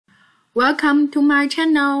Welcome to my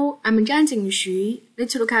channel. I'm Zhangjing Xu.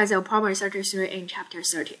 Let's look at the problem 33 in chapter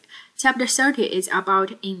 30. Chapter 30 is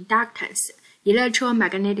about inductance,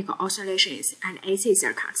 electromagnetic oscillations, and AC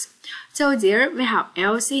circuits. So there we have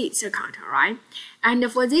LC circuit, right?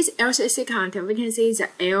 And for this LC circuit, we can see the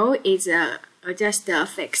L is just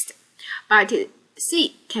fixed, but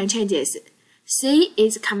C can change. C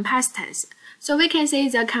is capacitance. So we can say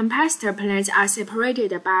the capacitor plates are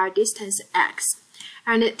separated by distance x.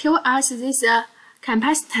 And tell us this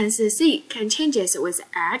capacitance C can change with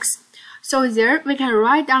x. So there we can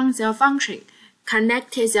write down the function,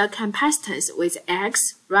 connect the capacitance with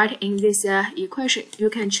x right in this equation. You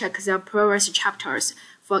can check the previous chapters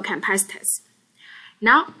for capacitance.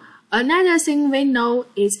 Now, another thing we know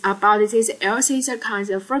is about this LC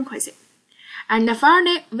circuit frequency. And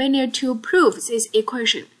finally, we need to prove this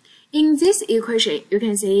equation. In this equation, you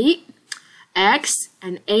can see X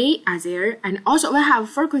and A are there, and also we have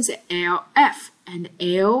frequency L, F, and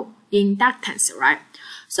L inductance, right?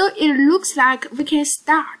 So it looks like we can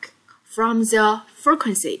start from the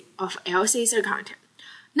frequency of LC circuit.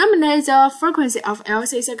 Normally, the frequency of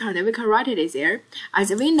LC circuit, we can write it there.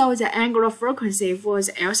 As we know, the angular frequency for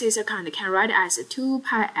the LC circuit can write as 2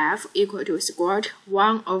 pi f equal to square root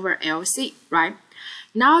 1 over LC, right?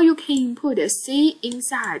 Now you can input C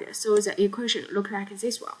inside, so the equation look like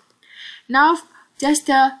this one. Now, just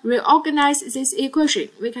reorganize this equation.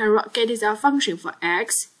 We can get the function for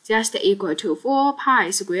x just equal to 4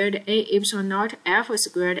 pi squared A epsilon naught F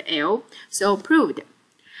squared L. So proved.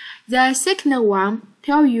 The second one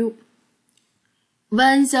tell you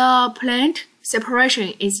when the plate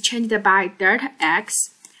separation is changed by delta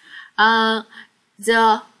x,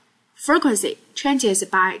 the frequency changes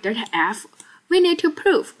by delta F. We need to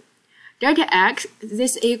prove delta x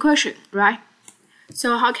this equation, right?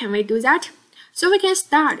 So how can we do that? So we can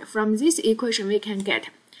start from this equation we can get.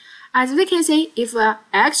 As we can see, if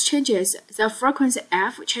x changes, the frequency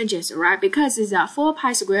f changes, right? Because it's a 4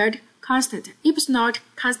 pi squared constant, epsilon naught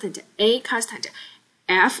constant, A constant,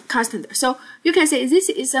 F constant. So you can say this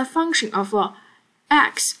is a function of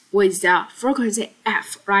x with the frequency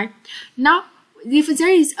f, right? Now, if there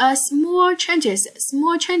is a small changes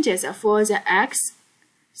for the x,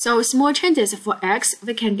 so small changes for x,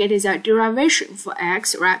 we can get the derivation for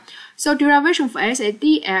x, right? So derivation for x is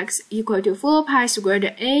dx equal to 4 pi squared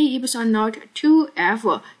A epsilon naught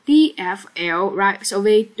 2f dfl, right? So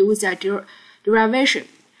we do the derivation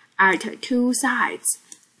at two sides,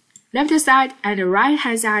 left side and right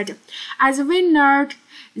hand side. As we know,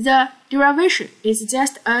 the derivation is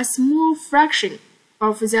just a small fraction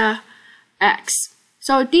of the x.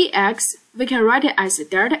 So dx, we can write it as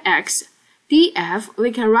delta x. df,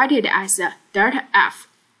 we can write it as delta f,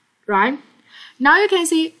 right? Now you can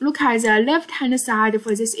see, look at the left-hand side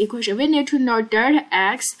for this equation. We need to know delta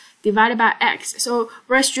x divided by x. So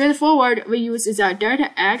very straightforward, we use the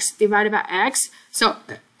delta x divided by x. So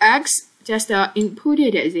x just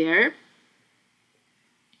inputted there.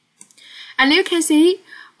 And you can see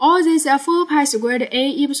all this 4 pi squared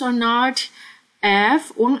A epsilon naught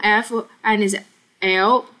F, 1F, and the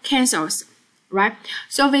L cancels, right?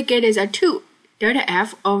 So we get the 2 delta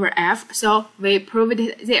F over F. So we proved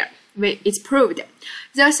it there. It's proved.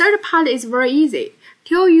 The third part is very easy.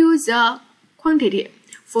 Tell you the quantity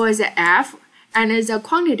for the F and the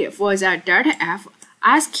quantity for the delta F.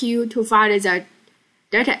 Ask you to find the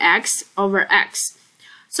delta X over X.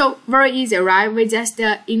 So very easy, right? We just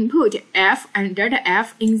input F and delta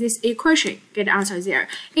F in this equation. Get answer there.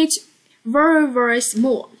 It's very, very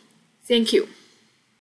small. Thank you.